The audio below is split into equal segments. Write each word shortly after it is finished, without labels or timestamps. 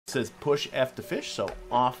It says push F to fish, so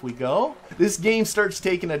off we go. This game starts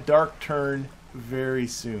taking a dark turn very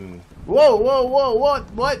soon. Whoa, whoa, whoa,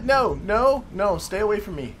 what? No, no, no, stay away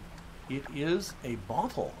from me. It is a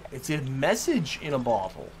bottle. It's a message in a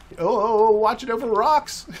bottle. Oh, watch it over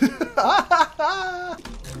rocks.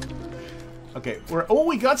 Okay,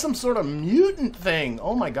 we got some sort of mutant thing.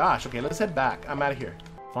 Oh my gosh. Okay, let's head back. I'm out of here.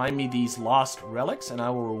 Find me these lost relics and I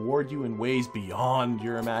will reward you in ways beyond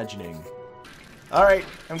your imagining. All right,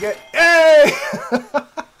 I'm getting... Hey!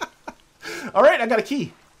 All right, I got a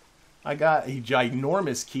key. I got a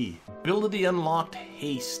ginormous key. Ability unlocked,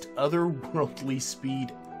 haste, otherworldly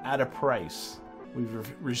speed at a price.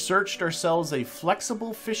 We've researched ourselves a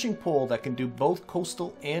flexible fishing pole that can do both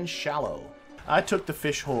coastal and shallow. I took the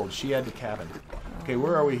fish hold. She had the cabin. Okay,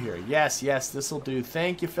 where are we here? Yes, this'll do.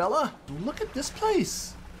 Thank you, fella. Look at this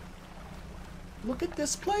place. Look at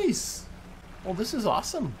this place. Well, this is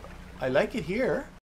awesome. I like it here.